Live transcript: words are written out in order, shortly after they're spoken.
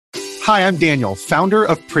Hi, I'm Daniel, founder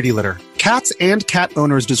of Pretty Litter. Cats and cat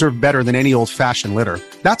owners deserve better than any old-fashioned litter.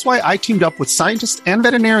 That's why I teamed up with scientists and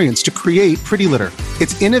veterinarians to create Pretty Litter.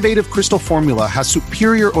 Its innovative crystal formula has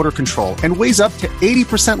superior odor control and weighs up to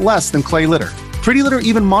 80% less than clay litter. Pretty Litter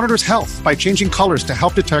even monitors health by changing colors to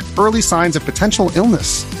help detect early signs of potential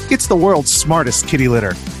illness. It's the world's smartest kitty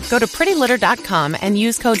litter. Go to prettylitter.com and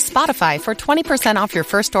use code SPOTIFY for 20% off your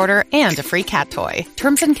first order and a free cat toy.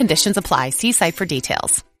 Terms and conditions apply. See site for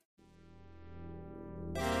details.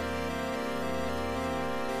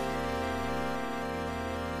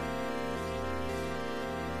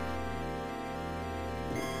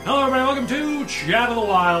 Hello everybody, welcome to Chat of the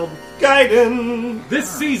Wild. Gaiden! This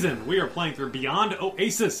season, we are playing through Beyond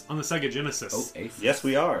Oasis on the Sega Genesis. Oasis. Yes,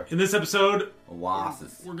 we are. In this episode,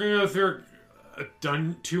 Oasis. we're going to go through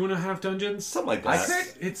 2.5 dungeons. Something like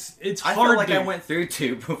that. It's I hard felt like to... I went through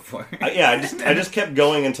 2 before. I just kept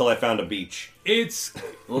going until I found a beach. It's...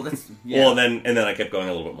 Well, that's... Yeah. Well, and then I kept going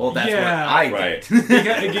a little bit more. Well, that's Yeah. what I did.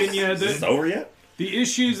 Right. Again, yeah, Is this over yet? the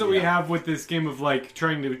issues that we have with this game of, like,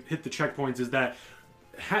 trying to hit the checkpoints is that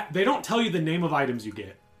they don't tell you the name of items you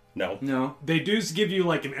get. No. No. They do give you,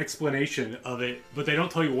 like, an explanation of it, but they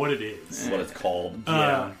don't tell you what it is. This is what it's called.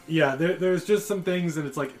 There's just some things, and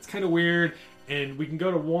it's like, it's kind of weird, and we can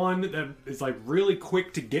go to one that is, like, really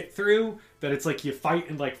quick to get through, that it's like you fight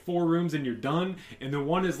in, like, 4 rooms and you're done, and the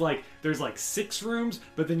one is, like, there's, like, 6 rooms,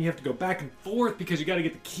 but then you have to go back and forth because you gotta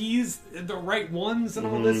get the keys, the right ones, and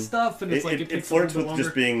all this stuff, and it's it takes flirts a little with bit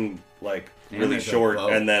just longer. being, like, And really there's a short, bow.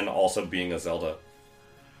 and then also being a Zelda.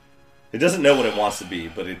 It doesn't know what it wants to be,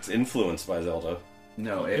 but it's influenced by Zelda.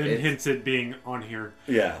 No, And it, hints it being on here.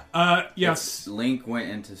 Yeah. Yes. Link went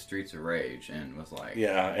into Streets of Rage and was like...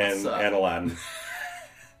 Yeah, and What's up? Aladdin.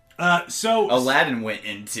 So... Aladdin went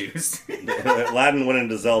into... Aladdin went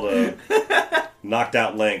into Zelda, knocked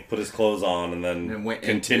out Link, put his clothes on, and then And went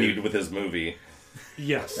continued into- with his movie.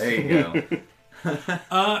 Yes. There you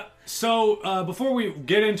go. So, before we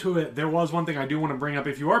get into it, there was one thing I do want to bring up.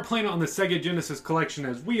 If you are playing on the Sega Genesis collection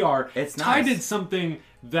as we are, It's Ty nice. did something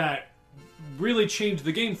that really changed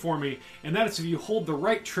the game for me, and that is if you hold the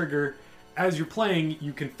right trigger as you're playing,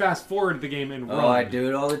 you can fast forward the game and run. Oh, I do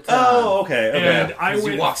it all the time. Oh, okay. And I 'Cause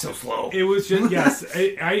went, you walk so slow. it was just, yes,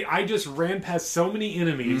 I just ran past so many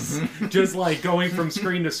enemies, just like going from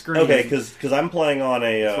screen to screen. Okay, because I'm playing on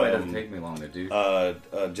That's why it doesn't a take me long to do.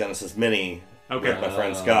 Genesis Mini Okay. with my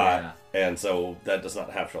friend Scott, and so that does not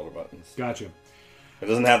have shoulder buttons. Gotcha. It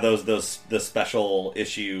doesn't have the special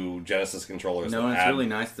issue Genesis controllers. No, that and it's add- really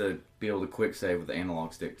nice to be able to quick save with the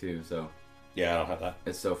analog stick too, so Yeah, I don't have that.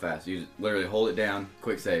 it's so fast. You just literally hold it down,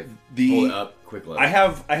 quick save. The- hold it up, quick load. I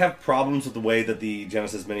have problems with the way that the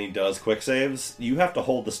Genesis Mini does quick saves. You have to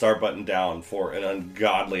hold the start button down for an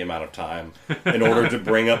ungodly amount of time in order to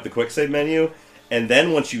bring up the quick save menu, and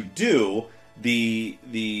then once you do, the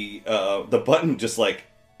button just like,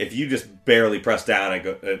 if you just barely press down,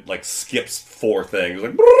 it like skips 4 things,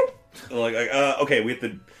 like, and like okay, we have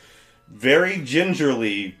to very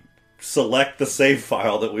gingerly select the save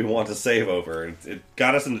file that we want to save over. It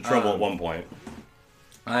got us into trouble at one point.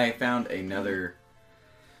 I found another.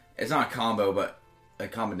 It's not a combo, but a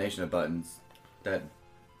combination of buttons that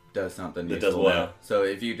does something That useful does what? now. So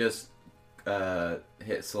if you just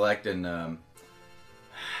hit select and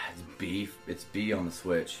it's B on the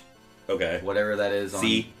Switch. Okay. Whatever that is on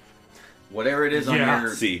C. whatever it is on Yeah.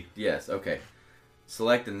 your C. Yes, okay.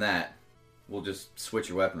 Selecting that will just switch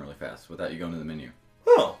your weapon really fast without you going to the menu.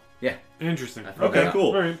 Oh. Yeah. Interesting. I found Okay, that out.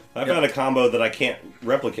 cool. All right. I found a combo that I can't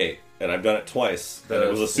replicate, and I've done it twice. And The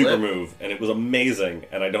it was a super flip? move, and it was amazing,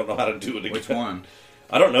 and I don't know how to do it again. Which one?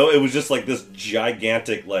 I don't know. It was just like this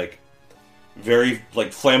gigantic, like, very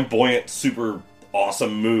like flamboyant, super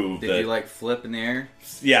awesome move. Did that, you like flip in the air?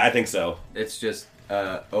 Yeah, I think so. It's just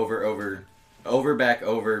over, back,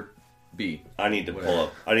 over, B. I need to Whatever. pull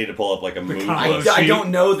up. I need to pull up like a move. combo. list. I don't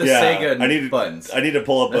know the Yeah, Sega I need to, buttons. I need to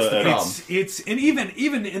pull up That's the a. problem. It's and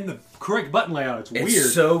even in the correct button layout, it's It's weird.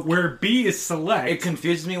 so- where B is select. It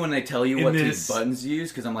confuses me when they tell you In what this- two buttons to use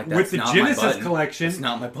because I'm like, that's with the not Genesis my button. collection, It's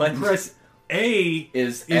not my button. press A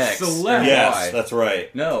is X. select. Yes, Y. that's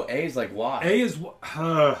right. No, A is like Y. A is.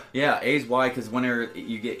 Yeah, A is Y because whenever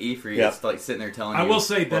you get E free, Yeah. it's like sitting there telling I you. will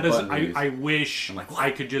say what that is. button to use. I wish I'm like, what?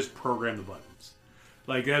 I could just program the buttons.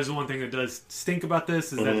 Like that is the one thing that does stink about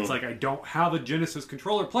this is that it's like I don't have a Genesis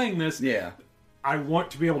controller playing this. Yeah. I want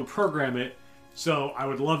to be able to program it, so I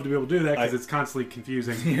would love to be able to do that because it's constantly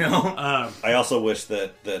confusing. You know? I also wish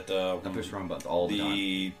that I push wrong buttons all the time.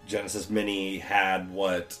 the Genesis Mini had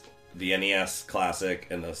what the NES Classic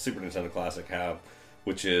and the Super Nintendo Classic have,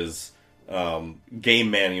 which is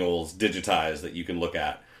game manuals digitized that you can look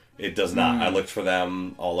at. It does not. I looked for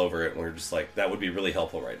them all over it, and we were just like, that would be really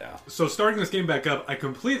helpful right now. So starting this game back up, I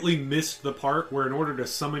completely missed the part where in order to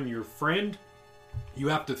summon your friend, you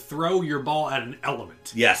have to throw your ball at an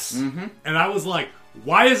element. Yes. And I was like,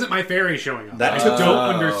 why isn't my fairy showing up? That I took- don't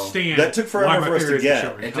understand. That took forever why my for us to fairies are get.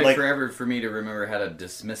 showing It up. took Like- forever for me to remember how to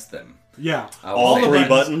dismiss them. Yeah. All the three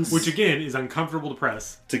buttons Which again is uncomfortable to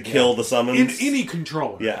press. to kill the summons. In any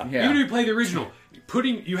controller. Yeah. Yeah. Even if you play the original,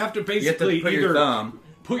 you have to basically put either your thumb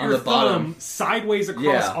put on your the bottom. thumb sideways across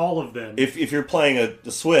Yeah. all of them. If you're playing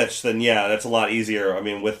the Switch, then yeah, that's a lot easier. I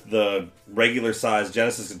mean, with the regular size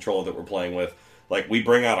Genesis controller that we're playing with, like we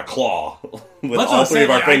bring out a claw with That's what all I'm three saying, of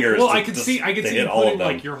our like, fingers. I could see to you hit all putting of them.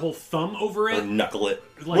 like your whole thumb over or it. knuckle it.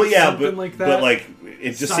 Like well, yeah, something but like that. but like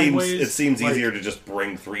it just Sideways, seems like- easier to just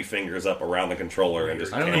bring three fingers up around the controller and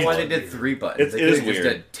just. I don't know cancel why they it. did 3 buttons. It They is could've just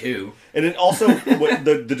weird. did 2. And it also what,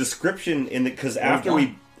 the description in the because after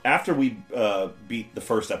we beat the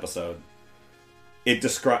first episode,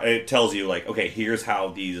 it tells you like, okay, here's how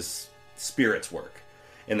these spirits work,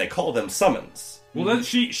 and they call them summons. Well, then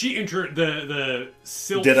she entered the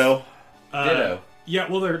sylph. Ditto. Ditto. Yeah,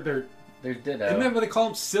 well, they're There's Ditto. isn't that what they call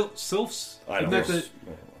them? Sylphs? I Isn't don't that know.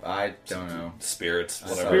 the I don't know. Spirits,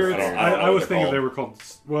 whatever. spirits? I, don't know I what was they're thinking called. they were called.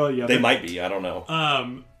 Well, yeah, They might be. I don't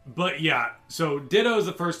know. But yeah, so Ditto is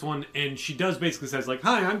the first one, and she does basically says like,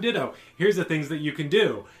 "Hi, I'm Ditto. Here's the things that you can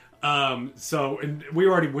do." So, and we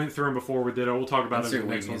already went through them before with Ditto. We'll talk about That's it in the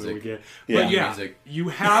your next one that music. we get. Yeah. But yeah, Music. you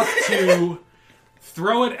have to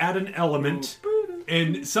throw it at an element.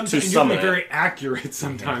 And sometimes you have to summon be it. very accurate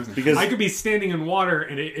sometimes Because- I could be standing in water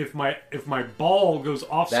and if my ball goes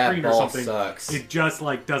off That screen or ball something, sucks. it just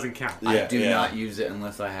like doesn't count. I Yeah, do yeah. not use it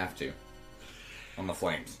unless I have to. On the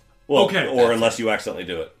flames. Well, Okay. or unless you accidentally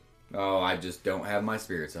do it. Oh, I just don't have my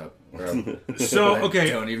spirits up. Bro. So I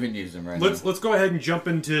okay, don't even use them right let's go ahead and jump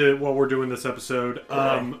into what we're doing this episode.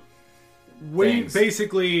 We Thanks.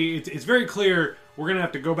 basically it's very clear we're gonna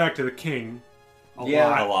have to go back to the king a Yeah.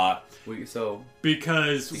 lot A lot. So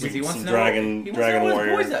because because he wants some to know dragon- he wants dragon to know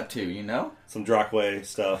warrior. what his boy's up to, you know? Some Drockway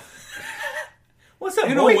stuff. What's up,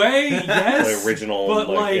 in boy? a way, yes, The original,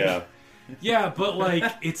 but yeah. yeah, but like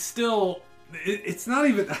it's still it's not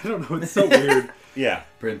even. I don't know. It's so weird. Yeah.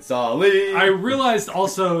 Prince Ali. I realized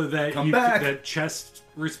also that Come back. that chests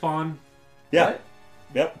respawn. Yeah. What?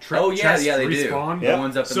 Yep. Oh yeah, chests yeah, they respawn. do. Yeah. The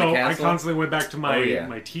ones up in So the I castle. constantly went back to my Oh, yeah.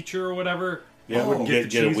 my teacher or whatever. Yeah, Would get the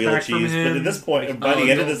get a cheese wheel of back from cheese. But him. at this point, by Oh, the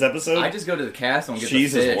end no. of this episode, I just go to the castle and get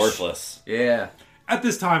cheese the fish. is worthless. Yeah. At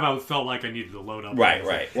this time, I felt like I needed to load up. Right,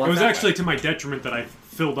 right. It was Well, actually to my detriment that I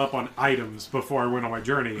filled up on items before I went on my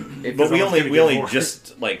journey. But But Because I we was only gonna we get only more.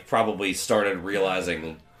 just like probably started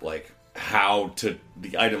realizing like how the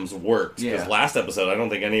items worked. Because Yeah. last episode, I don't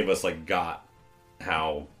think any of us like got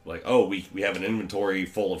how like we have an inventory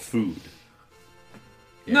full of food.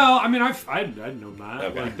 No, I mean I'd known that,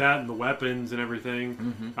 Okay. like that, and the weapons and everything.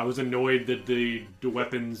 Mm-hmm. I was annoyed that the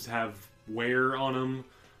weapons have wear on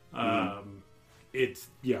them. It's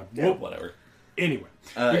Yeah, Well, whatever. anyway,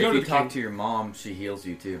 If to you the talk king. to your mom, she heals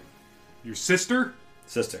you too. Your sister,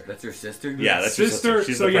 Sister. That's your sister? Yeah, that's your sister.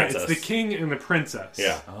 She's so the yeah, princess. it's the king and the princess.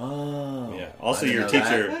 Yeah. Oh. Yeah. Also, I didn't your know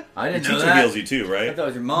teacher. that. I didn't your know teacher that. heals you too, I right? thought it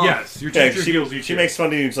was your mom. Yes, your Yeah, teacher she, heals you. she too. makes fun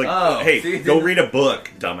of you. She's like, Oh, "Hey, see, go didn't- read a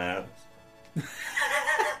book, dumbass."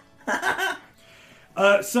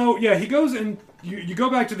 So yeah, he goes and you go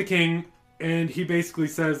back to the king, and he basically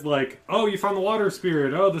says like, "Oh, you found the water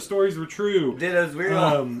spirit. Oh, the stories were true." Ditto's weird.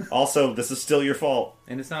 Also, this is still your fault.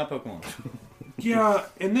 And it's not a Pokemon. Yeah,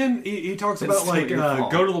 and then he talks It's about still like your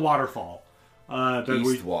fault. go to the waterfall.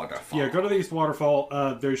 East Waterfall. Yeah, go to the East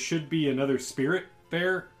Waterfall. There should be another spirit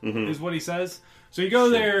there, is what he says. So you go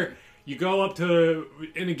there, you go up to,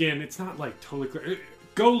 and again, it's not like totally clear.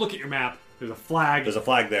 Go look at your map. There's a flag. There's a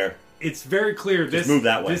flag there. It's very clear. This move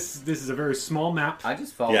that way. This is a very small map. I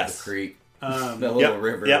just followed Yes. the creek. Um, The little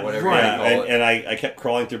river, Yep. whatever Right. you call And, it. and I kept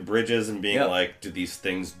crawling through bridges and being Yep. like, "Do these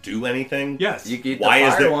things do anything?" yes. You get Why the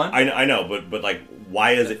is fire there? one. I know, but like,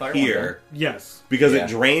 why is The it fire one, here? Yes. Because Yeah. it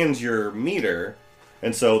drains your meter,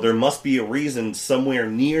 and so there must be a reason somewhere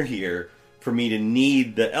near here for me to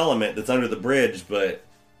need the element that's under the bridge, but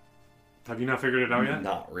Have you not figured it out yet?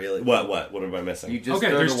 not really. What am I missing? You just Okay,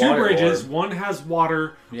 throw there's the two water bridges. orb. One has water,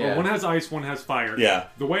 or Yeah. one has ice, one has fire. Yeah.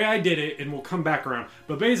 The way I did it, and we'll come back around,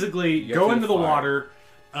 but basically, You go have to into the fire.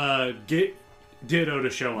 water, get Ditto to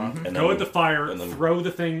show up, And go then- at the fire, and then- throw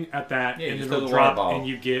the thing at that, Yeah, you and then just throw it'll the water drop, ball. and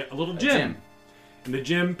you get a little A gem. gem. And the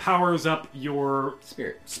gem powers up your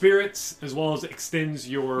Spirit. spirits as well as extends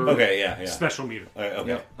your special meter. Okay.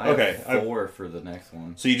 Yep. I have 4 for the next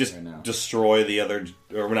one. So you just right now. destroy the other,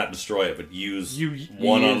 or not destroy it, but use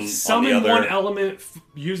one on summon the other. one element,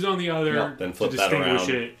 use it on the other, Yep. Then flip to that distinguish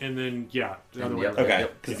around. it, and then the other way yep. around. Okay,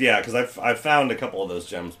 Yep. because I've found a couple of those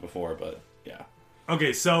gems before, but yeah.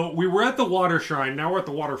 Okay, so we were at the water shrine. Now we're at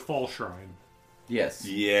the waterfall shrine. Yes.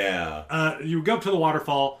 Yeah. You go up to the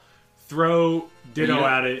waterfall, throw Ditto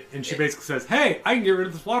Yeah. at it, and she basically says, "Hey, I can get rid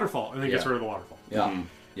of this waterfall," and then gets Yeah. rid of the waterfall. Yeah.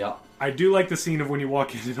 Yeah. I do like the scene of when you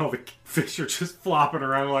walk in and all the fish are just flopping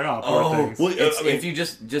around, like, oh, poor things. well, It's, I mean- if you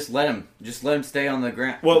just let them stay on the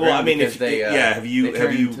ground. Well, ground I mean, because if- they have you- they have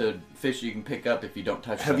turn you- into fish you can pick up if you don't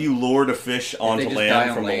touch Have them. you lured a fish onto just die land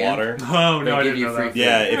on from the land? water? Oh, no, I give didn't you know free that. food.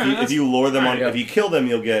 Yeah, Yeah, if you lure them on, yeah. if you kill them,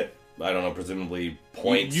 you'll get, I don't know, presumably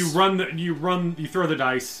points. You throw the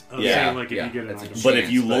dice of Yeah, saying, like, if yeah, you get an that's a item. cheat. But if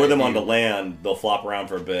you chance, lure but them if onto you- land, they'll flop around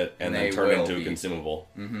for a bit and then they turn will into a be. consumable.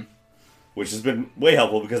 Mm-hmm. Which has been way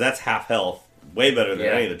helpful because that's half health. Way better than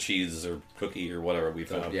Yeah. any of the cheese or cookie or whatever we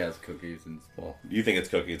found. Yeah, it's cookies and. Well, you think it's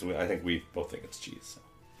cookies. I think we both think it's cheese. So.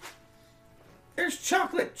 There's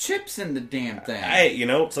chocolate chips in the damn thing. Hey,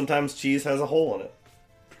 sometimes cheese has a hole in it.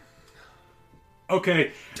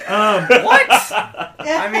 Okay, What?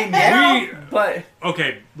 I mean, yeah, but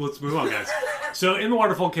okay, let's move on, guys. So in the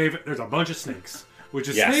waterfall cave, there's a bunch of snakes. Which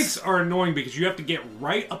is Yes. snakes are annoying because you have to get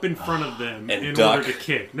right up in front of them And in duck. order to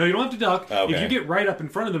kick. No, you don't have to duck. Okay. If you get right up in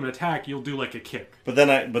front of them and attack, you'll do like a kick. But then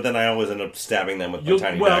I always end up stabbing them with my You'll,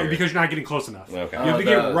 tiny well, dagger. because you're not getting close enough. Okay. You have to Oh,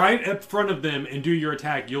 get the- right up front of them and do your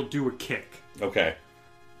attack. You'll do a kick. Okay.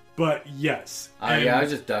 But yes, And yeah, I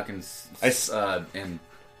was just ducking and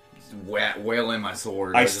wailing my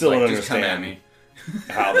sword. I was just still don't just come at understand. me.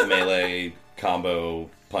 How the melee combo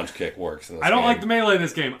punch kick works in this I don't game. like the melee in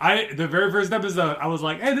this game. The very first episode, I was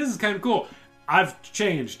like, "Hey, this is kind of cool." I've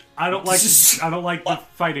changed. I don't like the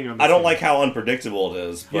fighting on this I don't game. like how unpredictable it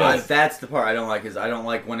is. But Yes. That's the part I don't like. Is I don't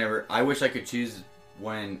like whenever I wish I could choose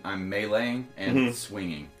when I'm meleeing and Mm-hmm.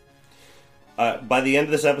 swinging. by the end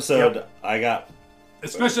of this episode, I got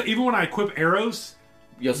Especially even when I equip arrows.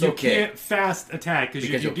 You'll still You kick. can't fast attack because if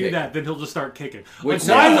Because you you'll do kick. that, then he'll just start kicking. Which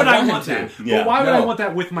Like, why is would I wanted want to. that? Yeah. But why would I No. want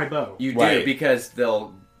that with my bow? You Right. do because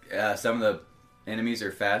they'll some of the enemies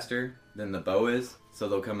are faster than the bow is, so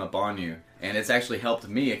they'll come up on you. And it's actually helped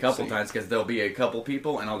me a couple times because there'll be a couple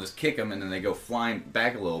people and I'll just kick them and then they go flying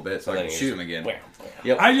back a little bit so I then can you shoot just- them again. Wham,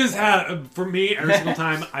 Yep. I just have, for me, every single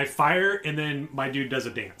time I fire and then my dude does a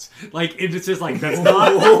dance. Like, it's just like, that's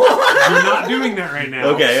not, you're not doing that right now.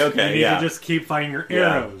 Okay, You need yeah. to just keep firing your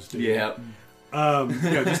Yeah. arrows, dude. Yep.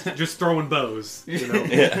 Just throwing bows, you know?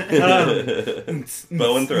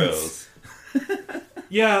 bow and throws.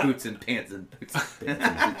 Yeah, Boots and pants and boots and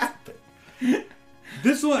pants.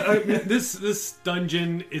 this one, this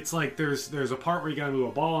dungeon, it's like there's a part where you gotta move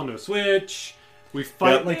a ball onto a switch. We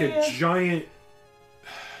fight Yep. like a giant.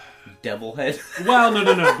 Devil head. Well,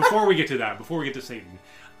 no. Before we get to that, before we get to Satan,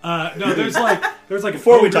 no, there's like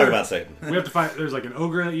Before an we talk ogre. about Satan. We have to fight. There's like an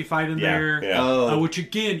ogre that you fight in Yeah, there. yeah. Oh. Which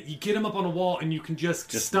again, you get him up on a wall and you can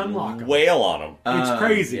just stun lock him. Wail on him. It's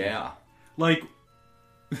crazy. Yeah. Like,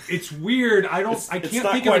 it's weird. I can't It's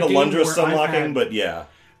not think quite of a a game Lundra where stun I've locking, had- but yeah.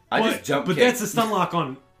 I just jump But kick. that's a stun lock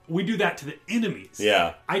on. We do that to the enemies.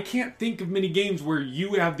 Yeah. I can't think of many games where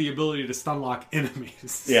you have the ability to stun lock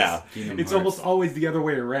enemies. Yeah. Kingdom It's Hearts. almost always the other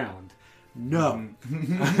way around. No.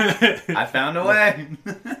 I found a way.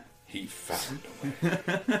 He found a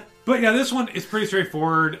way. But yeah, this one is pretty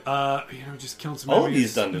straightforward. Just killing some All of enemies.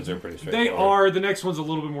 these dungeons are pretty They straightforward. are. The next one's a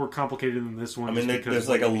little bit more complicated than this one. I mean, just because there's of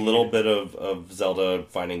like a what you little need. bit of Zelda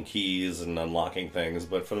finding keys and unlocking things,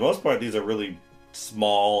 but for the most part, these are really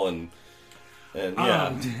small and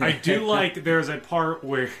yeah. I do like there's a part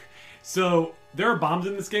where, so there are bombs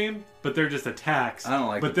in this game, but they're just attacks. I don't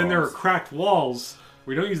like But the then there are bombs. cracked walls.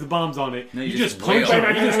 We don't use the bombs on it. No, you you just just punch wail.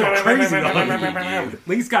 it. You just go crazy. You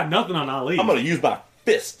Link's got nothing on Ali. I'm gonna use my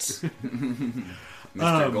fists.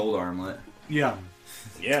 Mr. Gold Armlet. Yeah.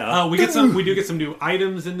 Yeah. We do get some new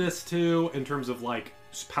items in this too, in terms of like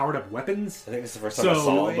powered up weapons. I think it's the first time I So-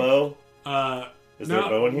 saw a bow. Is there a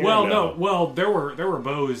bow in here? Well, or no. Well, there were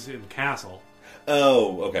bows in the castle.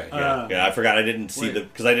 Oh, okay. Yeah, yeah. I forgot. I didn't see Wait.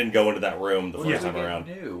 because I didn't go into that room the first Yeah. time around.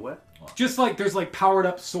 New. What? Just like there's like powered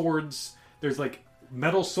up swords. There's like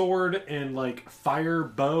metal sword and like fire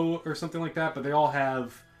bow or something like that, but they all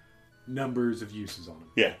have numbers of uses on them.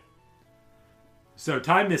 Yeah. So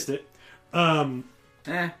Ty missed it.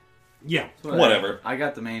 Yeah, Whatever. I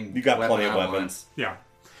got the main. You got weapon plenty of I want. weapons. yeah.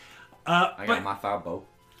 I But got my fire bow.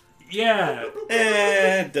 yeah,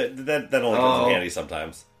 That only comes Oh. in handy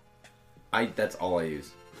sometimes. That's all I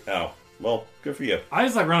use. Oh. Well, good for you. I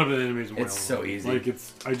just like run up to the enemies and It's so easy. Like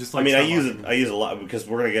I just like. I mean, I stop use it a lot because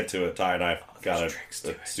we're gonna get to it. Ty and I got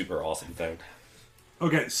a super awesome thing.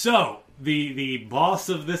 Okay, so the boss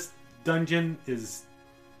of this dungeon is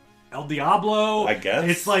El Diablo. I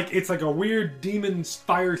guess it's like a weird demon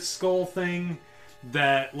fire skull thing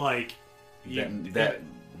that like that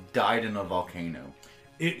died in a volcano.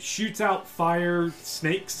 it shoots out fire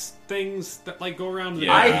snakes things that like go around. And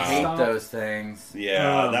Yeah. I stop. hate those things.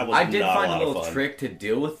 Yeah, that was. I did not find a a lot little of fun. trick to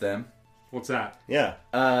deal with them. What's that? Yeah.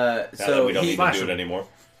 So that we don't need to slash do it them. anymore.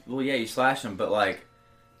 well, yeah, you slash them, but like,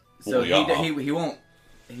 so Well, yeah.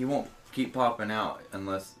 he won't keep popping out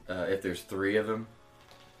unless if there's 3 of them.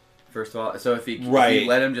 First of all, so if you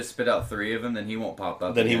let him just spit out 3 of them, then he won't pop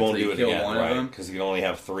up. Then he again won't until do you it kill again, one of right? them. Because you can only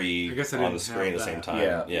have I 3 guess I on didn't the screen at the have same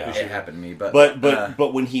that. time. Yeah, it happened to me, but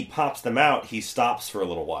But when he pops them out, he stops for a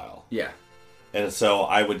little while, yeah, and so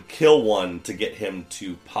I would kill one to get him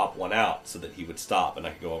to pop one out, so that he would stop, and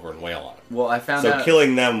I could go over and wail on him. well, I found So out.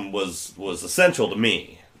 killing them was essential to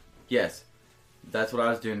me. Yes, that's what I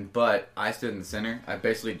was doing, but I stood in the center. I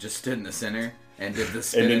basically just stood in the center and did the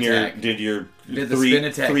spin And then attack. did your Did the spin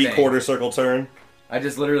attack thing. 3/4 circle turn. I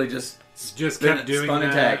just literally just Kept doing spun that.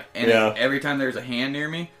 attack, and Yeah. every time there's a hand near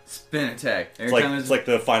me, spin attack. Every It's like time it's like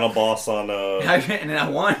the final boss on and then I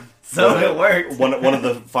won, so it worked. One of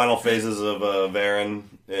the final phases of Varen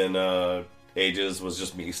in Ages was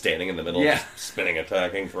just me standing in the middle, Yeah. just spinning,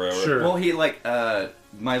 attacking forever. Sure. Well, he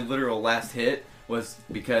my literal last hit was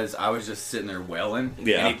because I was just sitting there wailing,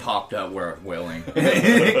 Yeah. and he popped up where I'm wailing.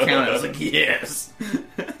 It counted. I was like, yes.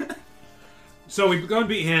 So we go and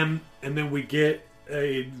beat him, and then we get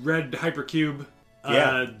a red hypercube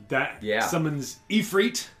that Yeah. summons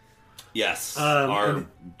Ifrit. Yes, Um, our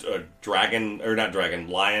dragon or not dragon,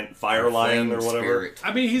 lion, fire lion or Flame whatever. spirit.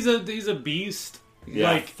 I mean, he's a beast.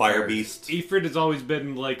 Yeah, Like fire beast. Ifrit has always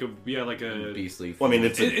been like a Beastly. Well, I mean,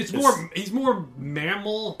 It's more. He's more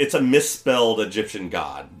mammal. It's a misspelled Egyptian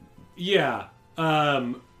god. Yeah.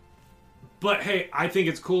 But hey, I think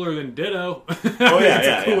it's cooler than Ditto. Oh, it's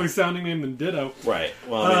yeah, a cooler yeah. sounding name than Ditto. Right.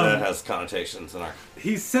 Well, I mean, that has connotations in our.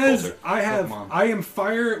 He says, Culture. I am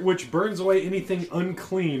fire which burns away anything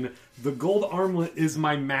unclean. The gold armlet is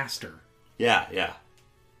my master." Yeah, yeah.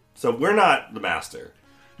 So we're not the master.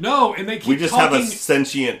 No, and they keep We just talking. have a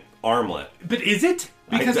sentient armlet. But is it?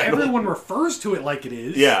 Because I don't- everyone refers to it like it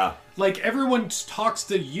is. Yeah. Like everyone talks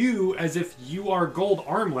to you as if you are Gold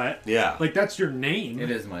Armlet. Yeah. Like that's your name. It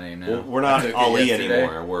is my name now. Well, we're I not took it Ali yesterday.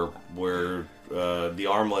 anymore. We're the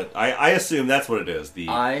armlet. I assume that's what it is.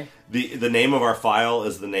 The name of our file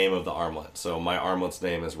is the name of the armlet. So my armlet's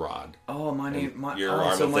name is Rod. Oh, my name. Your so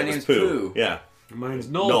armlet's my name is name's Pooh. Yeah. Mine's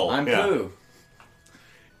Null. Null. I'm Yeah. Pooh.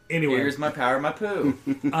 Anyway, Here's my power, my poo.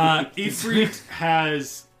 Ifrit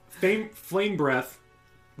has flame breath,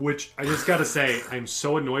 which I just gotta say I'm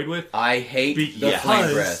so annoyed with. I hate the Because,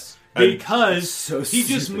 flame breath. because So he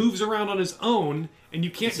just stupid. moves around on his own, and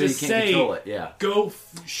you can't So you just can't say, control it, yeah. "Go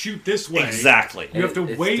shoot this way." Exactly. You have to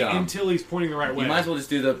It's wait dumb. until he's pointing the right way. You might as well just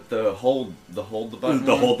do the hold the button.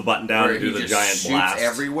 The one, hold the button down where and do he the just giant shoots blast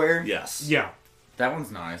everywhere. Yes. Yeah, That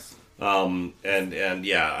one's nice. And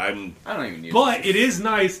yeah, I don't even use but it is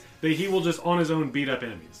nice that he will just on his own beat up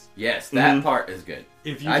enemies. Yes, that part is good.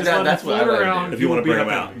 If you I just thought let him that's what I float would around, do. if you want to bring beat them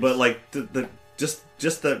up out. enemies. But like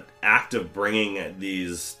just the act of bringing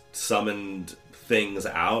these summoned things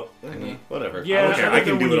out, whatever. yeah, I don't care. other I can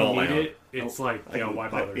than do when it you all my need own. it, it's like, yeah, why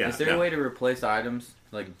bother? yeah. Is there a way to replace items?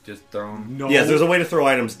 Like just throw them? No. Yes, there's a way to throw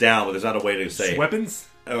items down, but there's not a way to say weapons.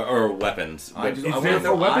 or weapons. I But- just Is I there want to no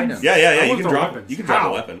throw weapons? items. yeah, I you want can the drop. weapons. You can drop How?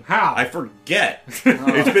 a weapon. How? I forget. It's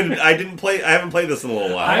been. I haven't played this in a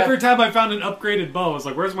little while. Every time I found an upgraded bow, I was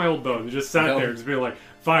like, "Where's my old bow?" And it just sat No. there, just being like,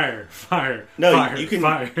 "Fire, fire, No, fire, you can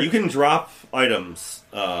fire." you can drop items.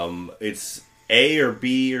 It's A or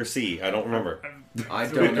B or C. I don't remember. I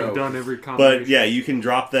We've don't know. done every combination. But yeah, you can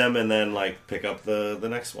drop them and then like pick up the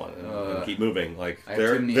next one and keep moving. Like I have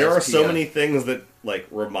there too many there are so SPF. many things that like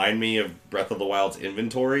remind me of Breath of the Wild's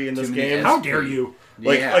inventory in this Too many game. How dare you?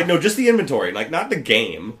 Like no, just the inventory, like not the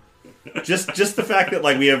game. just the fact that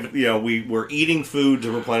like we have we're eating food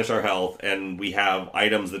to replenish our health and we have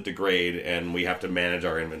items that degrade and we have to manage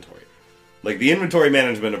our inventory. Like the inventory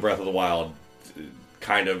management of Breath of the Wild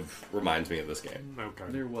kind of reminds me of this game. Okay.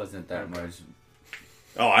 There wasn't that much.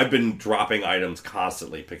 Oh, I've been dropping items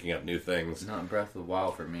constantly, picking up new things. Not Breath of the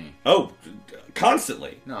Wild for me. Oh,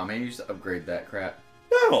 constantly. No, man, you just upgrade that crap.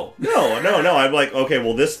 No. I'm like, okay,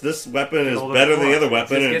 well, this weapon is Hold better on, than the other hold on.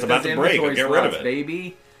 weapon, and it's about to break. I'll get rid of it.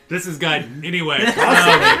 Baby. This is guide. Anyway,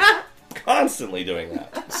 Constantly doing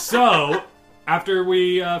that. so after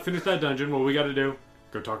we finish that dungeon, what we got to do?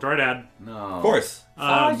 Go talk to our dad. No. Of course.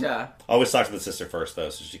 Faja. Always talk to the sister first, though,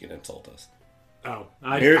 so she can insult us. Oh,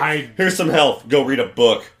 Here's some health. Go read a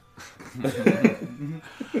book.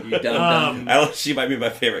 You dumb. She might be my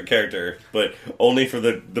favorite character, but only for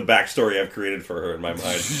the backstory I've created for her in my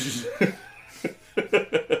mind.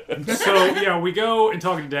 So yeah, we go and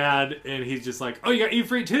talk to Dad, and he's just like, "Oh, you got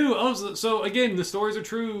Ifrit too? Oh, so again, the stories are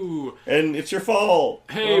true. And it's your fault.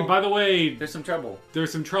 Hey, by the way, There's some trouble.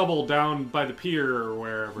 there's some trouble down by the pier or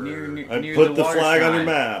wherever." I Near put the water flag on your shrine.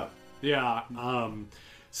 map. Yeah.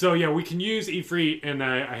 So yeah, we can use Ifrit, and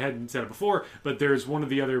I hadn't said it before, but there's one of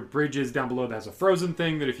the other bridges down below that has a frozen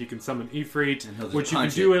thing that if you can summon Ifrit, And he'll just which you can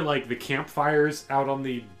punch do it. at like the campfires out on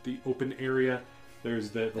the open area.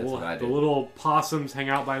 There's the what I did. little possums hang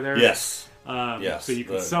out by there. Yes. Yes. So you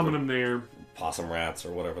can summon them there. Possum rats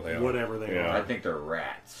or whatever they are. Whatever they Yeah. I think they're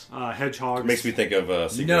rats. Hedgehogs. It makes me think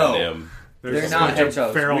of Secret No. Nim. There's They're a not bunch of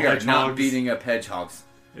hedgehogs. feral We are hedgehogs not beating up hedgehogs.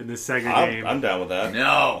 in the Sega game. I'm down with that.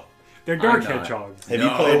 No. They're dark I'm not. hedgehogs. Have No.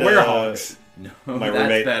 you played Werehogs. No. my That's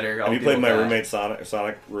roommate? better. Have I'll you deal played with my that. roommate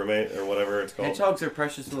Sonic roommate or whatever it's called? Hedgehogs are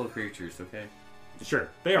precious little creatures, okay? Sure,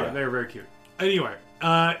 they are. Yeah. They're very cute. Anyway,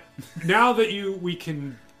 now that we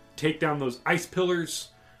can take down those ice pillars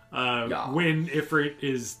when Ifrit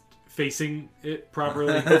is facing it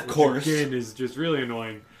properly. Of course. Which again is just really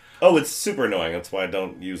annoying. Oh, it's super annoying. That's why I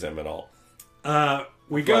don't use him at all.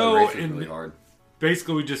 We The go race is and really hard.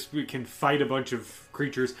 basically we can fight a bunch of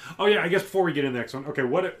creatures. Oh yeah, I guess before we get in the next one, okay.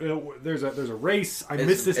 There's a race. I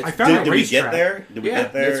missed this. I found Did a we racetrack. get there? Did we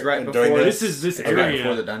get there it's right during before This is this It's right area.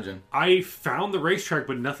 before the dungeon. I found the racetrack,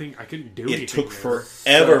 but nothing. I couldn't do anything. It took there.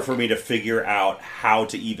 forever for me to figure out how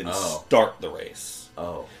to even start the race.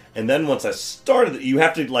 Oh. And then once I started, you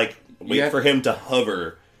have to like wait have- for him to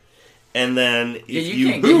hover, and then if Yeah, you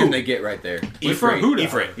can't get him to get right there. for who to-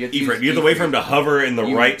 Ifrit. You have to You use have to wait for him to hover in the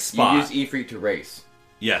right spot. You use Ifrit to race.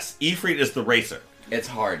 Yes, Ifrit is the racer. It's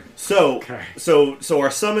hard. So, Okay. so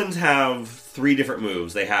our summons have 3 different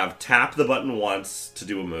moves. They have tap the button once to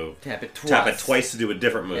do a move, Tap it tap it twice. twice to do a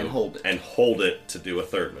different move, And hold it. to do a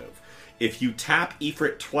third move. If you tap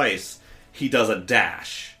Ifrit twice, he does a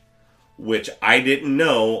dash, which I didn't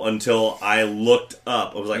know until I looked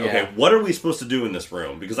up. I was like, Yeah. okay, what are we supposed to do in this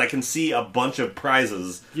room? Because I can see a bunch of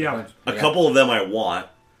prizes. Yeah. A couple of them I want.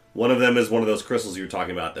 One of them is one of those crystals you were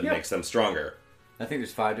talking about that makes them stronger. I think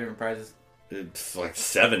there's 5 different prizes. It's like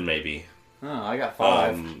 7 maybe. Oh, I got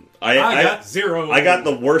 5. I got 0. I got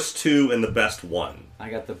the worst 2 and the best 1. I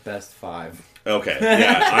got the best 5. Okay,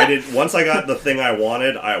 yeah, I did. Once I got the thing I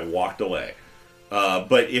wanted, I walked away.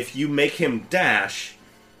 But if you make him dash,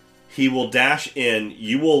 he will dash in.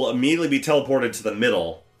 You will immediately be teleported to the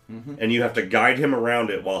middle, and you have to guide him around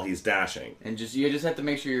it while he's dashing. And you just have to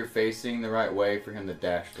make sure you're facing the right way for him to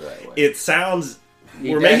dash the right way. It sounds.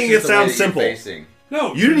 He We're making dashes it the way sound that you're simple. facing.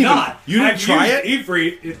 No, You didn't even- not. you didn't I've try used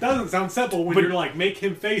Ifrit. It doesn't sound simple when you're like make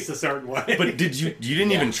him face a certain way. But did you? You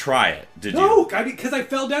didn't even try it, did you? no, because I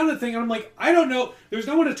fell down the thing and I'm like, I don't know. There's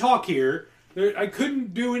no one to talk here. I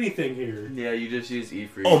couldn't do anything here. Yeah, you just use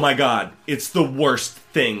Ifrit. Oh my god, it's the worst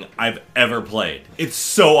thing I've ever played. It's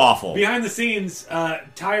so awful. Behind the scenes, Ty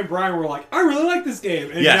and Brian were like, I really like this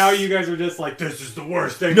game. And Yes. now you guys are just like, this is the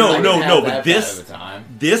worst thing. No, I ever. didn't no, have no, that but this- bad of a time.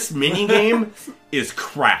 This minigame is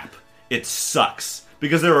crap. It sucks.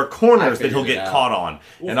 Because there are corners I that he'll figured it get out. caught on.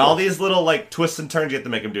 And all these little like twists and turns you have to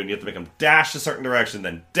make him do. And you have to make him dash a certain direction,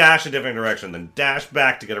 then dash a different direction, then dash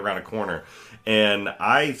back to get around a corner. And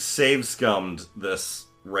I save scummed this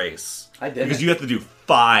race. I didn't. Because you have to do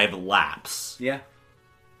 5 laps. Yeah.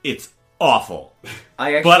 It's awful.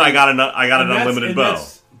 I actually, But I got an And unlimited bow.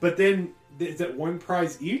 But then, is that one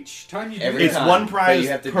prize each time you do Every it? It's time, one but prize you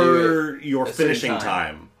have to per do it your a certain finishing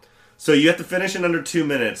time. So you have to finish in under 2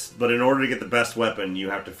 minutes, but in order to get the best weapon, you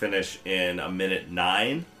have to finish in a minute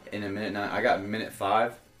 9. in a minute 9. I got minute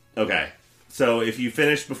 5. Okay. So if you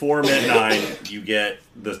finish before minute 9, you get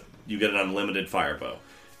an unlimited fire bow.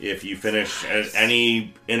 If you finish at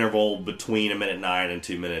any interval between a minute 9 and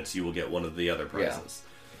 2 minutes, you will get one of the other prizes.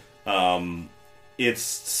 It's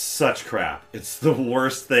such crap. It's the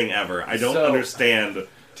worst thing ever. I don't So- understand.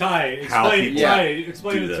 Ty, How explain, people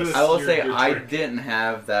explain do it to this. us. I will your- say your I trick. didn't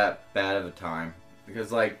have that bad of a time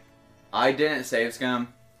because like I didn't save scum.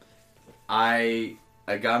 I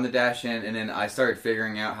got him the dash in and then I started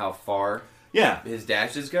figuring out how far Yeah. his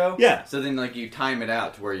dashes go. Yeah. So then like you time it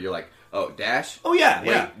out to where you're like, oh dash, Oh yeah. wait,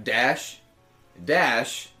 Yeah. dash,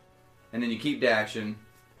 and then you keep dashing.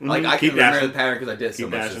 Mhm, Like I keep can remember dashing. the pattern because I did so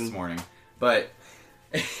Keep much dashing. this morning. But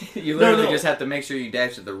you literally no. just have to make sure you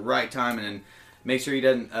dash at the right time and then make sure he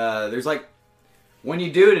doesn't. There's like when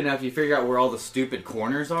you do it enough, you figure out where all the stupid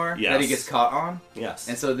corners are that he Yes. gets caught on, Yes.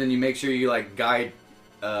 and so then you make sure you like guide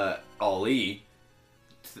Ali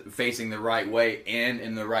facing the right way and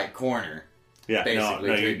in the right corner. Yeah, basically,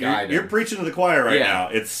 no, to guide you're him. preaching to the choir right Yeah. now.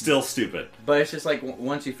 It's still stupid. But it's just like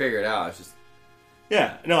once you figure it out, it's just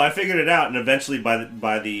Yeah, no, I figured it out, and eventually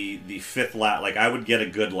by the fifth lap, like I would get a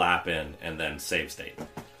good lap in and then save state,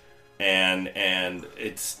 and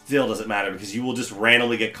it still doesn't matter because you will just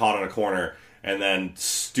randomly get caught in a corner, and then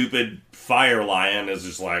stupid Fire Lion is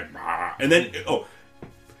just like, "Ah," and then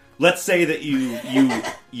let's say that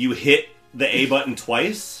you hit the A button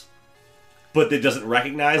twice, but it doesn't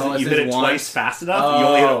recognize that you hit it twice fast enough. You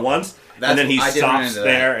only hit it once, and then he stops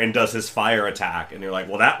there and does his fire attack, and you're like,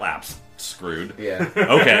 well, that lap's screwed. yeah.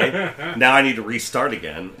 Okay, now I need to restart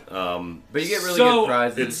again. But you get really So, good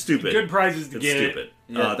prizes. It's stupid. Good prizes to It's get. stupid.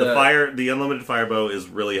 Yeah, the unlimited fire bow is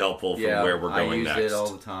really helpful for yeah, where we're going I use next. it all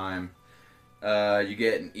the time. You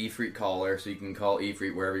get an Ifrit collar, so you can call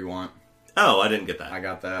Ifrit wherever you want. Oh, I didn't get that. I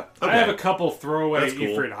got that. I have a couple throwaway That's cool.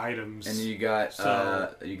 Ifrit items. And you got So-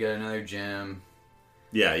 you get another gem.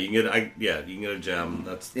 Yeah, you can get a gem.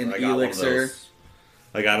 That's An I got one of elixir. those.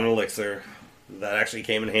 I got an elixir that actually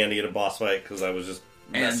came in handy at a boss fight because I was just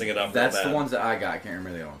messing it up. real That's bad. the ones that I got. I can't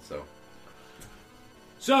remember the other ones.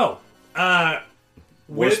 So,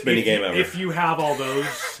 Worst minigame ever. If you have all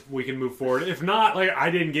those, we can move forward. If not, like I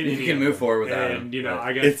didn't get You any. can of move them. forward without and them. you know, Right.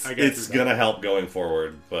 I guess It's gonna help going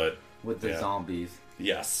forward, but with the yeah. zombies.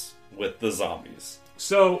 Yes, with the zombies.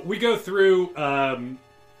 So we go through.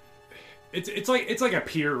 It's like a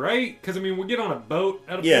pier, right? Because I mean, we get on a boat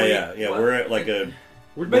at a Yeah, point. yeah. What? We're at like a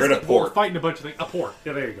We're We're at a basically port. fighting a bunch of things. A port.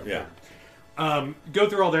 Yeah, there you go. Yeah. Go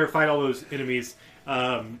through all there, fight all those enemies,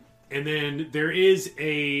 and then there's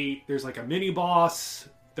like a mini boss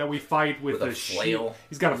that we fight with, With a shield. flail.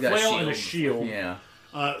 He's got a flail and a shield. Yeah.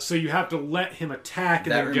 So you have to let him attack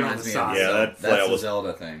and That then get on the reminds me side. of Yeah, Zelda. that flail That's the was-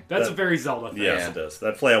 Zelda thing. That's that- a very Zelda thing. yes, Yeah. it does.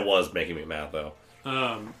 That flail was making me mad though.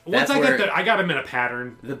 Once That's I where- I got him in a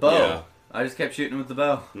pattern. The bow. Yeah. I just kept shooting with the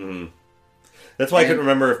bow. That's why I And- couldn't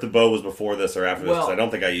remember if the bow was before this or after this. 'Cause Well, I don't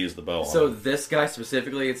think I used the bow. So on it. this guy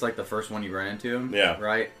specifically, it's like the first one you run into him. Yeah.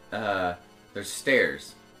 Right? There's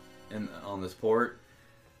stairs on this port.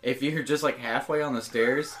 If you're just like halfway on the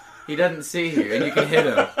stairs, he doesn't see you and you can hit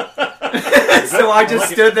him. So I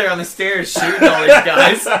just stood there on the stairs shooting all these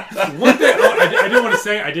guys. One thing I did want to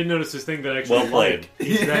say, I did notice this thing that I actually Well played. like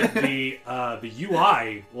is that the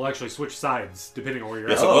UI will actually switch sides depending on where you're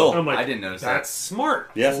Yes, at. it will. I'm like, I didn't notice that's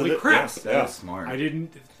smart. Yes, Holy it is. crap! Yes. That was smart. I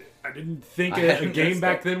didn't think I a hadn't game noticed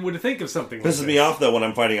back that. then would think of something like Pisses this. me off though when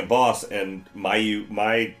I'm fighting a boss and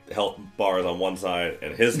my health bar is on one side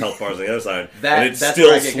and his health bar is on the other side, and it that's still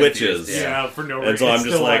where I get switches. confused, Yeah, for no reason. And so I'm It's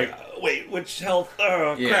just still like, wait, which health?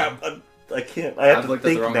 Oh Yeah. crap! I can't. I have I've to looked at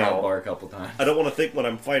think the wrong now. health bar a couple times. I don't want to think when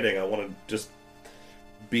I'm fighting. I want to just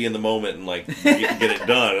be in the moment and like get it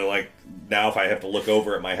done. And like now, if I have to look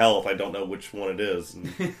over at my health, I don't know which one it is and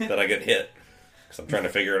that I get hit because I'm trying to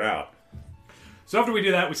figure it out. So after we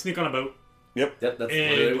do that, we sneak on a boat Yep. Yep, that's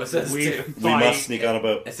literally and what it says we too. We fight. must sneak on a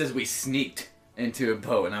boat. It says we sneaked into a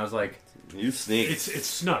boat, and I was like, You sneak. It's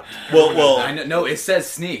snuck. well, I know, no, it says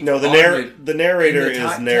sneak. no. The on the narrator in the is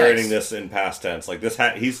text. narrating this in past tense. Like this,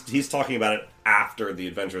 he's talking about it after the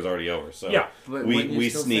adventure is already over. So Yeah. But we wouldn't you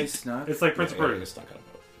still say sneaked. snuck? It's like Prince of Persia. Stuck on a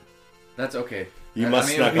boat. That's okay. You I must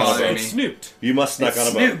mean, snuck it would on a bother boat. me. It's snooped. You must snuck on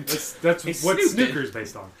a boat. Snooped. That's It's what snooped. snooker's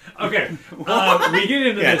based on. Okay, we get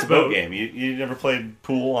into Yeah, this it's a boat game. You never played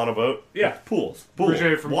pool on a boat? Yeah. Pools.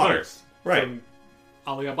 Originated from Water. Clerks. Right. From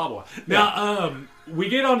Alibaba. Now, we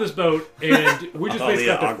get on this boat and we just basically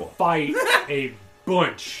have to Agua. fight a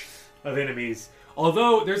bunch of enemies.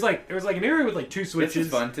 Although there's like an area with like two switches.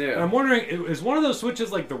 fun, too. And I'm wondering, is one of those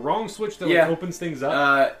switches like the wrong switch that Yeah. like opens things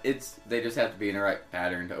up? They just have to be in the right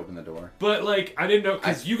pattern to open the door. But like I didn't know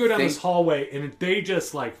because I you go down this think- hallway and they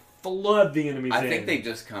just like flood the enemies. I in. think they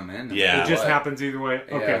just come in. no Yeah. matter It just what. happens either way.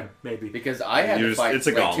 Okay, Yeah. maybe. Because I had You to just- fight it's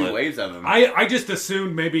a like gauntlet. 2 waves of them. I just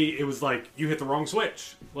assumed maybe it was like you hit the wrong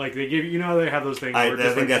switch. Like they give you know they have those things. I where it's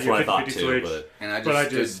just think like that's you what I hit the thought 50 too. switch. But and I but I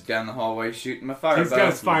just just- stood down the hallway shooting my fire He's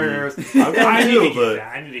got his bow. fire arrows. got I need two, to get but-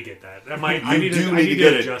 that. I need to get that. That might. you I need do to, need I need to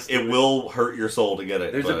get it. adjust It will hurt your soul to get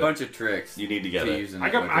it. There's but a bunch of tricks. You need to get it. use in I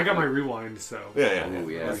it got quickly. my rewind. So Yeah. Ooh,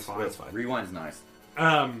 yeah. That's, fine. that's fine. Rewind's nice.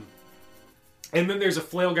 And then there's a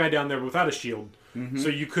flail guy down there without a shield, so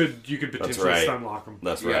you could potentially right. stun lock him.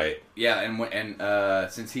 That's Yeah. right. Yeah, and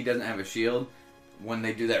since he doesn't have a shield, when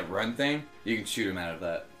they do that run thing, you can shoot him out of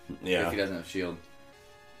that. If he Yeah. doesn't have a shield.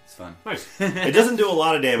 It's fun. Nice. It doesn't do a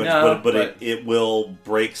lot of damage, No, but but- it will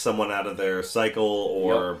break someone out of their cycle,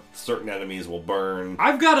 or Yep. certain enemies will burn.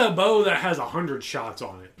 I've got a bow that has 100 shots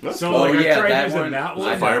on it. That's So cool. like Oh, I yeah, tried that using one- that Is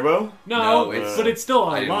one. it Firebow? No, No, it's- but it's still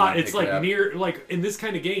I a didn't lot. wanna It's pick it like up. near, like in this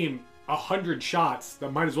kind of game, 100 shots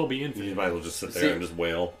that might as well be infinite. You might as well just sit there and just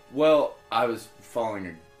wail. Well, I was following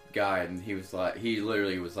a guide, and he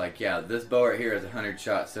literally was like, yeah, this bow right here has 100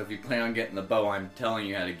 shots, so if you plan on getting the bow I'm telling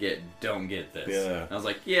you how to get, don't get this. Yeah. And I was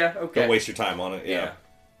like, yeah, okay. Don't waste your time on it. Yeah.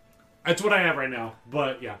 That's what I have right now,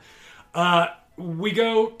 but yeah. We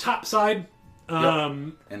go topside.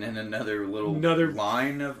 And then another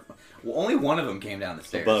line of... Well, only one of them came down the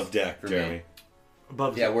stairs. Above deck, for Jeremy. Me.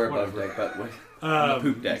 Above Yeah, we're above deck, but on the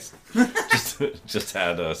poop deck. just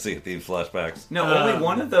had Sea of Thieves flashbacks. No, only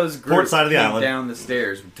one of those Port groups side of the came island. down the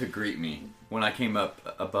stairs to greet me when I came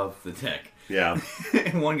up above the deck. Yeah.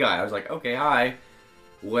 And one guy, I was like, okay, hi.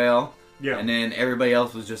 Well, Yeah. And then everybody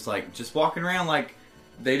else was just walking around like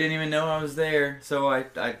they didn't even know I was there. So I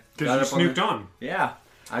got Because you up snooped on. on. Yeah.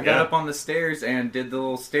 I got up on the stairs and did the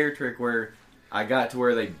little stair trick where I got to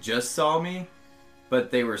where they just saw me, but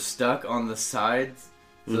they were stuck on the sides,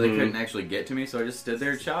 so they couldn't actually get to me. So I just stood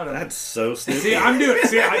there and shot them. That's so sneaky. See, I'm doing.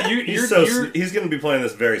 See, He's going to be playing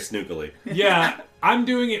this very snookily. Yeah, I'm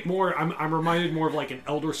doing it more. I'm reminded more of like an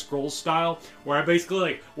Elder Scrolls style, where I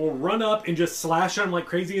basically will run up and just slash on like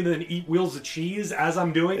crazy, and then eat wheels of cheese as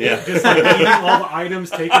I'm doing it, just like eating all the items,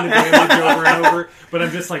 taking the damage over and over. But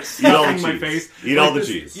I'm just like stuffing my face. Eat like all the this,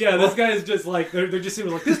 cheese. Yeah, this guy is just like they're just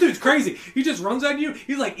seeming like this dude's crazy. He just runs at you.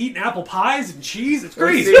 He's like eating apple pies and cheese. It's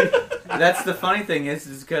crazy. See, that's the funny thing is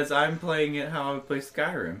because I'm playing it how I would play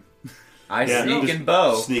Skyrim. I sneak and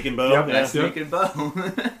bow. Sneak and bow. Yep, yeah. I sneak and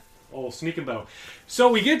bow. Oh, sneak and bow. So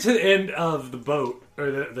we get to the end of the boat, or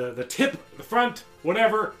the tip, the front,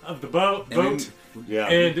 whatever, of the boat. Yeah.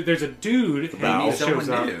 And there's a dude bow. that shows Someone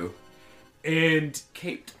up. new. And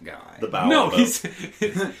Caped guy. The bow. no, of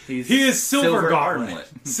the boat. he is silver gauntlet. armlet.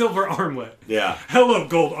 Silver armlet. Yeah. Hello,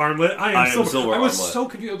 gold armlet. I am silver. I was armlet. so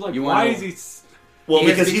confused. Like, You why wanna- is he? Well,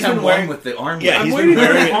 because he's been wearing one with the armlet. Yeah, I'm he's waiting been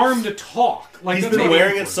for wearing his it. arm to talk. Like He's that's been what I'm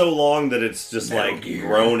wearing waiting it for. so long that it's just Metal like Gear.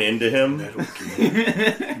 grown into him.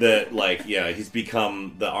 That like he's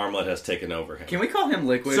become the armlet has taken over him. Can we call him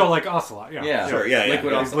Liquid? So like Ocelot. Yeah. yeah. Sure, yeah,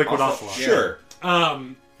 Liquid yeah. Ocelot. Liquid Ocelot. Sure.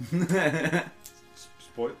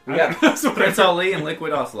 We got That's what Prince I- Ali and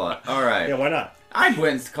Liquid Ocelot. All right. Yeah, why not? I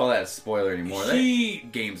wouldn't call that a spoiler anymore.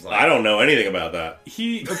 That game's like I don't know anything about that.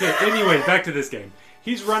 Okay, anyway, back to this game.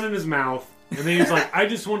 He's running his mouth, and then he's like, I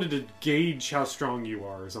just wanted to gauge how strong you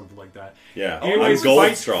are, or something like that. Yeah, Anyways, I'm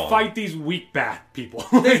gold strong. Fight these weak bat people.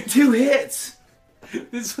 They 2 hits.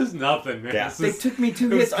 This was nothing, man. Yeah. This They was- took me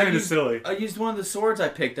 2 it was hits. kinda silly. I used one of the swords I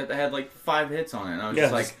picked up that had like 5 hits on it. And I was Yeah,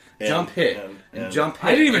 just like, jump hit and jump hit.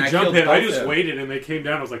 I didn't even and jump killed hit. I both just of them. waited, and they came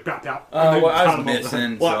down. I was like, bap, bap. Oh, well, I Got was them all.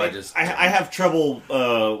 missing, Well, so I just... I have trouble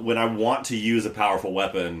when I want to use a powerful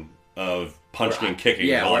weapon of punching and kicking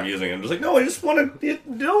while I'm using it. I'm just like, no, I just want to.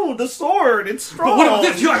 No, the sword. It's strong. But what about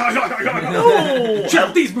this? No, Check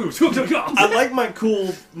out these moves. I like my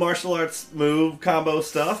cool martial arts move combo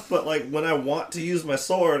stuff, but like when I want to use my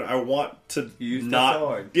sword, I want to Use the not.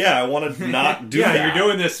 sword. Yeah, I want to not do yeah, that. you're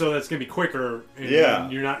doing this so that's gonna be quicker. And Yeah.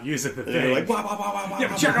 you're not using the And thing. you're like, wah, wah, wah, wah, wah, yeah,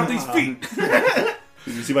 wah, but check wah, out these wah. feet.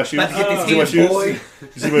 You see my shoes? Let's get these You see my hands, shoes? boy.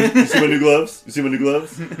 You see my new gloves? You see my new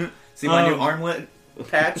gloves? See my new Um, armlet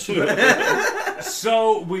patch?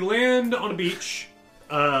 So we land on a beach,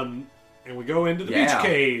 and we go into the beach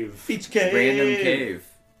cave. Beach cave. Random cave.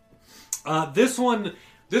 This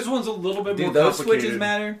one's a little bit Do more those complicated. switches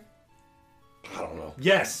matter? I don't know.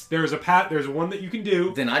 Yes, there's one that you can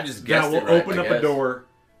do Then I just that guessed will it right, open I up a guess. door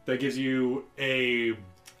that gives you a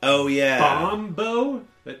Oh yeah. bomb bow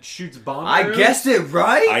that shoots bomb I arrows. guessed it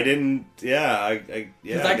right? I didn't. Yeah. I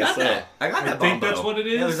Because I I guess got so. that. I got that I think bomb that's bow. what it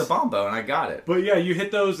Yeah, is. there's a bomb bow, and I got it. But yeah, you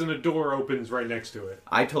hit those and a door opens right next to it.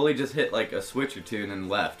 I totally just hit like a switch or two and then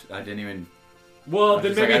left. I didn't even... Well, I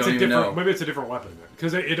then was maybe like, I it's a don't even different. know. Maybe it's a different weapon then,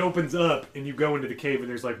 because it opens up and you go into the cave and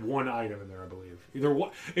there's like one item in there, I believe. Either one.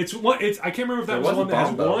 It's one. It's I can't remember if that There was the was one a that has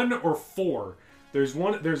bomb bow. 1 or 4. There's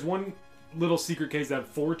one little secret case that have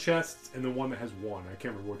 4 chests, and then one that has 1. I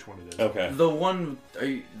can't remember which one it is. Okay. The one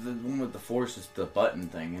with the force is the button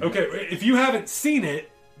thing. isn't it? Okay, if you haven't seen it,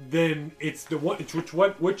 then it's the one. It's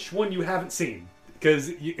which one you haven't seen. Because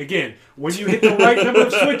again, when you hit the right number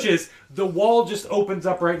of switches, the wall just opens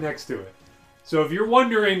up right next to it. So if you're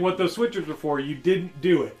wondering what those switches are for, you didn't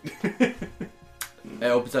do it. It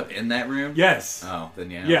opens up in that room? Yes. Oh,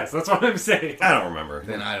 then yeah. Yes, that's what I'm saying. I don't remember.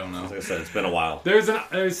 Then I don't know. Like I said, it's been a while. There's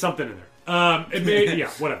something in there. It may, yeah,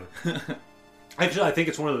 whatever. Actually, I think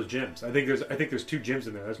it's one of those gyms. I think there's 2 gyms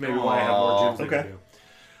in there. That's maybe why I have more gyms than okay. I do.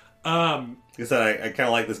 Like I said, I kind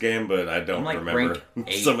of like this game, but I don't I'm like remember rank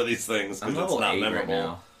 8. some of these things I'm because it's level not 8 memorable. right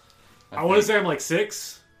now. I want to say I'm like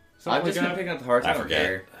 6. I've just been that. picking up the hearts. I I don't forget.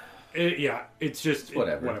 care. it's just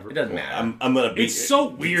whatever. It doesn't matter. I'm gonna beat. It's so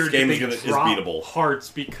weird This that game they is drop beatable. hearts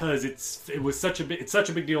because it's such a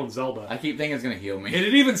big deal in Zelda. I keep thinking it's gonna heal me. And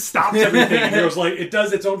it even stops everything. And it was like it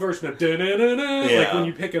does its own version of da-na-na-na, like when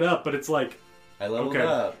you pick it up, but it's like I leveled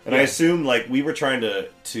up. And I assume like we were trying to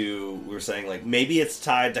we were saying like maybe it's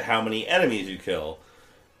tied to how many enemies you kill.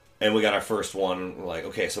 And we got our first one. We're like,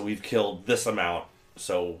 okay, so we've killed this amount,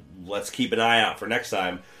 so let's keep an eye out for next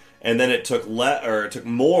time. And then it took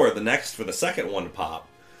more for the second one to pop.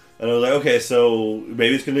 And I was like, okay, so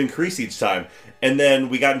maybe it's going to increase each time. And then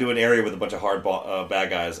we got into an area with a bunch of hard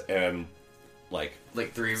bad guys, and like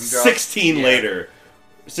 3 of them dropped. 16 later,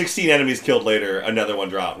 16 enemies killed later, another one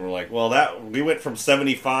dropped. And we're like, well, we went from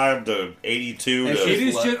 75 to 82 And to it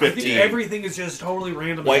is just 15. I think everything is just totally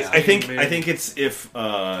random. Well, I think it's I think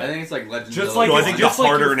it's like Legend just of like No, I Zelda. think just the like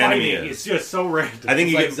harder you're an enemy fighting, is. it's just so random. I think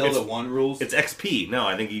It's you like get Zelda 1 rules. It's XP. No,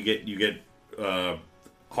 I think you get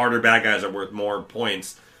harder bad guys are worth more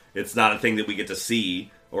points. It's not a thing that we get to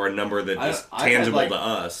see or a number that is tangible to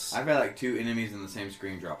us. I've had like 2 enemies in the same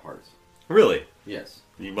screen drop hearts. Really? Yes.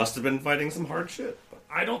 You must have been fighting some hard shit.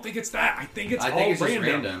 I don't think it's that. I think it's I all think it's random.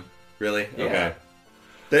 just random. Really? Yeah.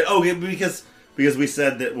 Okay. Because we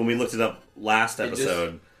said that when we looked it up last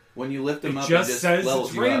episode, When you lift them It up, just it just says levels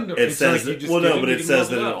it's you up. random. it It's says like you that, just but it didn't says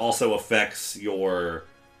that level it up. also affects your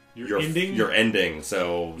ending. Your ending.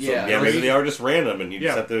 So Yeah, maybe they are just random, and you just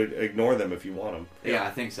Yeah. have to ignore them if you want them. Yeah,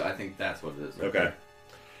 I think so. I think that's what it is. Okay.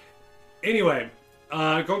 Anyway,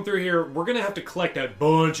 going through here, we're gonna have to collect a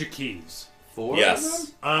bunch of keys. 4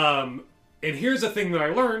 Yes. of them? And here's the thing that I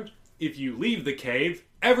learned: if you leave the cave,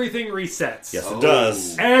 everything resets. Yes, Oh. it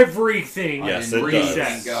does. Everything Yes, I it didn't does. read,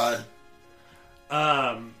 Thank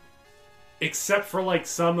God. Except for like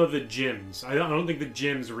some of the gyms. I don't think the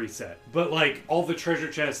gyms reset, but like all the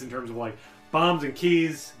treasure chests in terms of like bombs and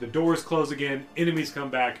keys, the doors close again, enemies come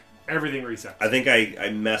back, everything resets. I think I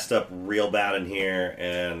messed up real bad in here,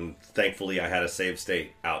 and thankfully I had a save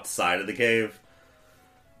state outside of the cave.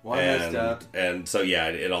 Well, I messed up. And so, yeah,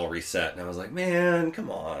 it all reset. And I was like, man, come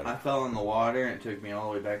on. I fell in the water and it took me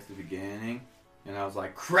all the way back to the beginning. And I was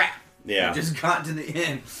like, crap! Yeah. I just got to the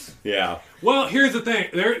end. Yeah. Well, here's the thing.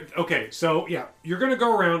 Okay, so yeah, you're gonna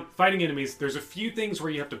go around fighting enemies. There's a few things where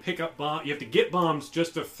you have to pick up bomb. You have to get bombs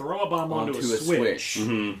just to throw a bomb onto a switch.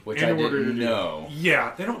 Which in I order to didn't do know.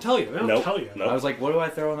 Yeah, they don't tell you. They don't Nope. tell you. Nope. I was like, what do I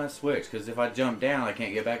throw on that switch? Because if I jump down, I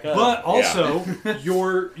can't get back up. But also,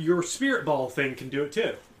 your spirit ball thing can do it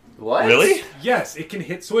too. What? Really? Yes, it can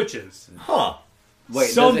hit switches. Huh.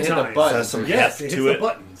 Wait, does it hit the Sometimes. buttons? Has some Yes, heft it hits to the it.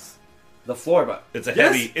 buttons. The floor button. It's a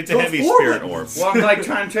Yes, heavy. It's a the heavy floor spirit buttons. orb. Well, I'm like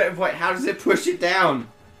trying to wait, how does it push it down?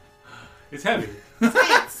 It's heavy.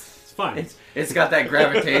 It's fine. It's got that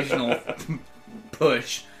gravitational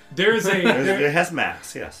push. There's a It has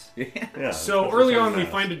mass. Yes. Yeah. so early on we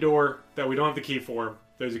find a door that we don't have the key for.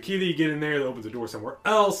 There's a key that you get in there that opens a door somewhere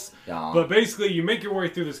else. Yeah. But basically, you make your way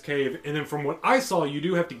through this cave, and then from what I saw, you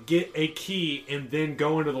do have to get a key and then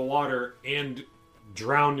go into the water and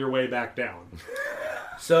drown your way back down.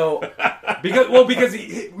 So, Because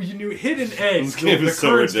you hit an edge, This game the is so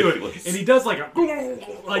currents do it, ridiculous. and he does like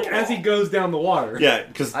as he goes down the water. Yeah,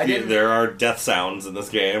 because I didn't- there are death sounds in this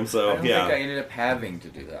game. I So don't yeah. think I ended up having to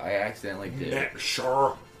do that. I accidentally did. Yeah,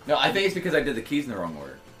 sure. No, I think it's because I did the keys in the wrong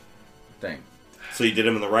order. Thing. So you did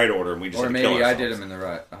them in the right order, and we just Or had to kill maybe I ourselves. did them in the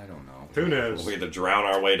right. I don't know. Who knows? We had to drown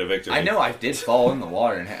our way to victory. I know I did fall in the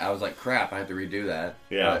water, and I was like, crap, I have to redo that.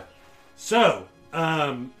 Yeah. So,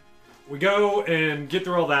 we go and get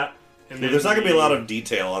through all that. And Yeah, there's not going to be a lot of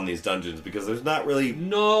detail on these dungeons because there's not really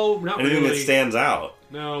No, not anything really. that stands out.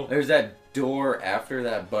 No. There's that door after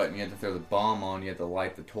that button you have to throw the bomb on. You have to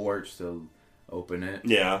light the torch to open it.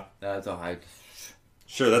 Yeah, That's a high.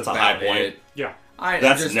 sure, that's a high point. It. Yeah. I'm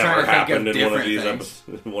That's just never trying to happened think in of one of different these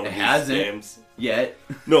things. one of It these hasn't. games. Yet.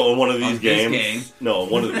 No, in one of these On this games. game. No, in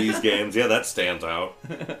one of these games. Yeah, that stands out.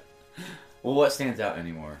 Well, what stands out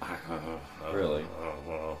anymore? Really?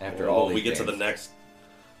 After all we these get to the games. next.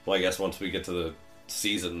 Well, I guess once we get to the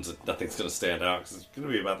seasons, nothing's going to stand out because it's going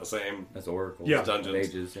to be about the same. That's Oracle. Yeah. Dungeons.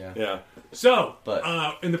 Ages, yeah. Yeah. So,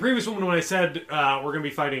 But- in the previous one, when I said we're going to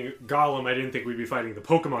be fighting Gollum, I didn't think we'd be fighting the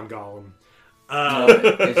Pokemon Gollum. No,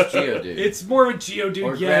 it's Geodude. It's more of a Geodude,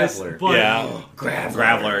 Or yes, Graveler. but Yeah.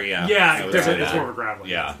 Graveler, yeah. yeah, I would it's say that. more of a Graveler.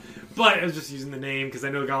 Yeah. But I was just using the name because I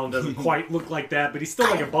know Gollum doesn't quite look like that, but he's still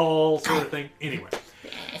like a ball sort of thing. Anyway,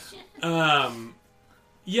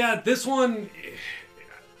 yeah, this one,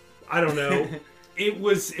 I don't know. It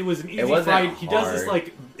was an easy wasn't fight. He does this hard.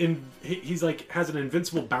 like he's like has an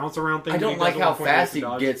invincible bounce around thing. I that don't he like does at how one point where fast he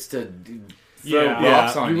dodge. gets to throw Yeah,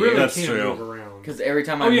 rocks Yeah, on you really That's can't true. move around. Because every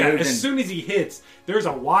time I Oh yeah, moved, as soon as he hits, there's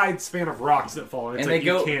a wide span of rocks that fall. It's and like they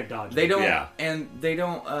go, you can't dodge. They them. don't, Yeah. and they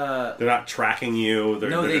don't. They're not tracking you.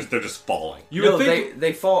 No, They're just falling. You no, would think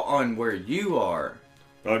they fall on where you are.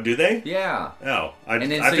 Oh, do they? Yeah. Oh,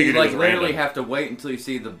 And then I so you figured it like was literally random. have to wait until you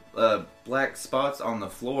see the black spots on the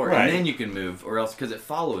floor, Right. and then you can move, or else because it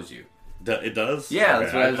follows you. It does? Yeah, Okay.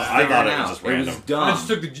 that's what I was I figuring thought it out. was just It was random. dumb. I just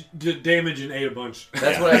took the damage and ate a bunch.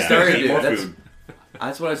 That's Yeah, what I yeah. started Eat doing. more That's, food.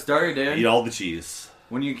 that's what I started doing. Eat all the cheese.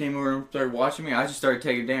 When you came over and started watching me, I just started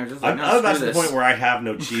taking damage. I was like, I'm no, about screw to the this. point where I have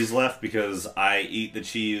no cheese left because I eat the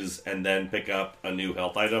cheese and then pick up a new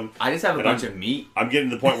health item. I just have a And bunch of meat. I'm getting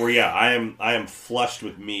to the point where I am flushed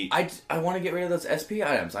with meat. I want to get rid of those SP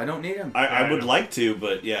items. I don't need them. I would know. like to,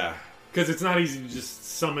 but yeah. Because it's not easy to just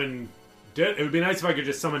summon. It would be nice if I could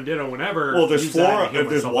just summon Ditto whenever. Well, there's use that floor. and heal If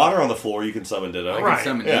there's myself water up. on the floor, you can summon Ditto. I can Right,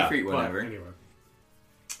 summon yeah. Ifrit But whenever.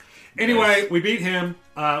 anyway, we beat him.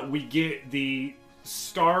 We get the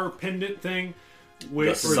star pendant thing.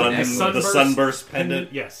 Which, The or sun- the sunburst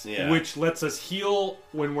pendant? Yes. Yeah. Which lets us heal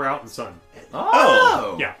when we're out in the sun.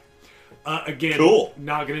 Oh! Yeah. Again, Cool.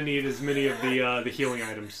 not going to need as many of the healing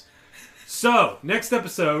items. So, next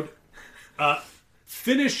episode,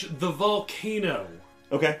 finish the volcano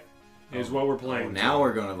Okay. is what we're playing. Now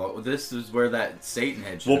we're going to vote. This is where that Satan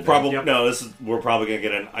head should We'll have probably Yep. We're probably gonna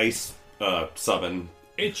get an ice summon.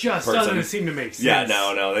 It just person. doesn't seem to make sense. Yeah,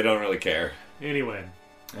 no, they don't really care. Anyway,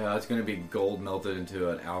 been. Yeah, it's going to be gold melted into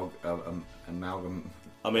an amalgam.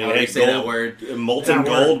 I mean, How do hey, you say that gold, word? molten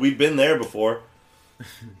That word. gold. We've been there before.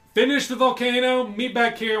 finish the volcano. Meet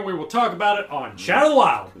back here, and we will talk about it on Shadow of the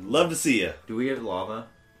Wild. Love to see you, Do we have lava?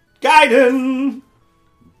 Gaiden.